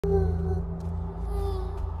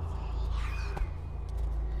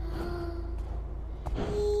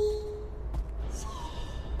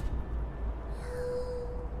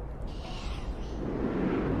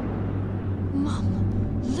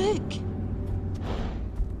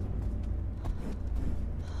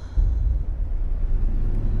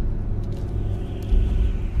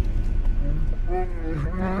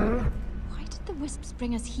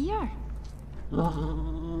bring us here?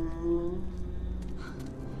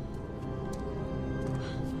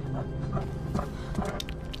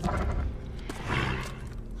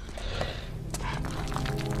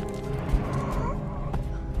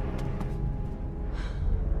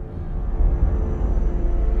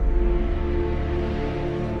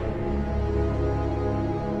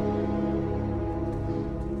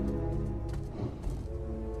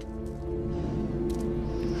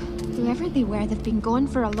 Whoever they were, they've been gone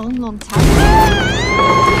for a long, long time.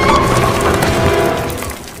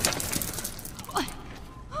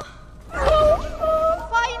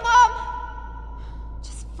 Fine, Mom!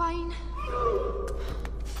 Just fine.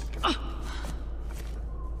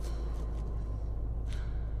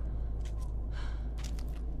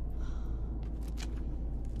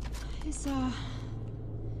 It's a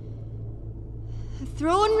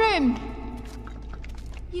throne room.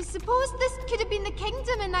 You suppose this could have been the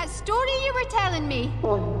kingdom in that story you were telling me?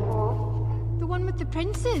 The one with the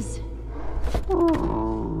princes?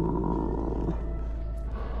 1,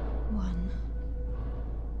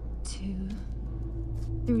 2,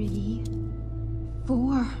 3,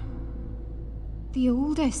 4. The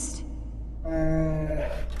oldest.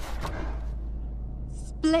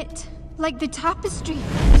 Split like the tapestry.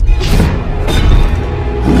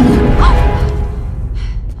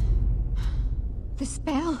 The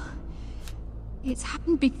spell. It's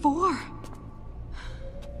happened before.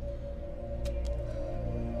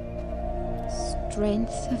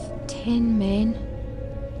 Strength of 10 men.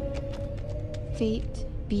 Fate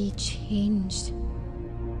be changed.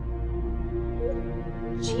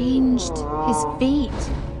 Changed his fate.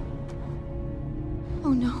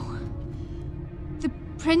 Oh no. The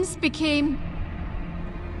prince became...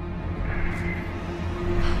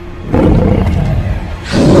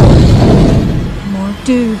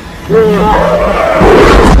 Mor'du.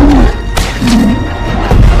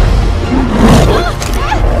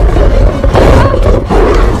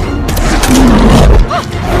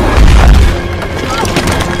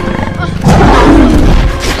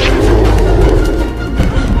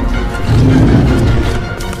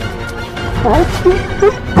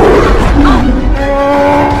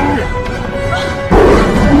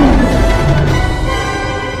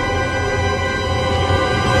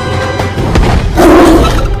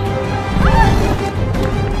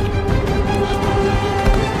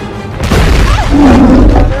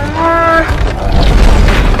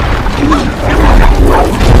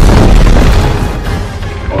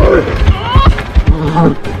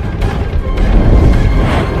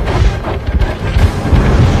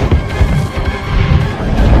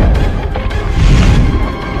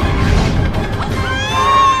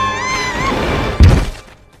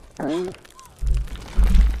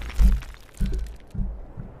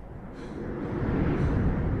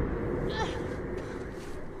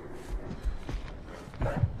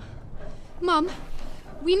 Mum,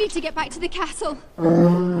 we need to get back to the castle.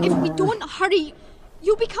 If we don't hurry,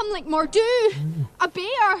 you'll become like Mor'du. A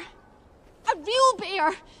bear. A real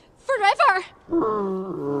bear. Forever.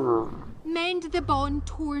 Mend the bond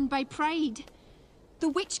torn by pride. The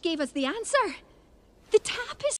witch gave us the answer. The tapestry.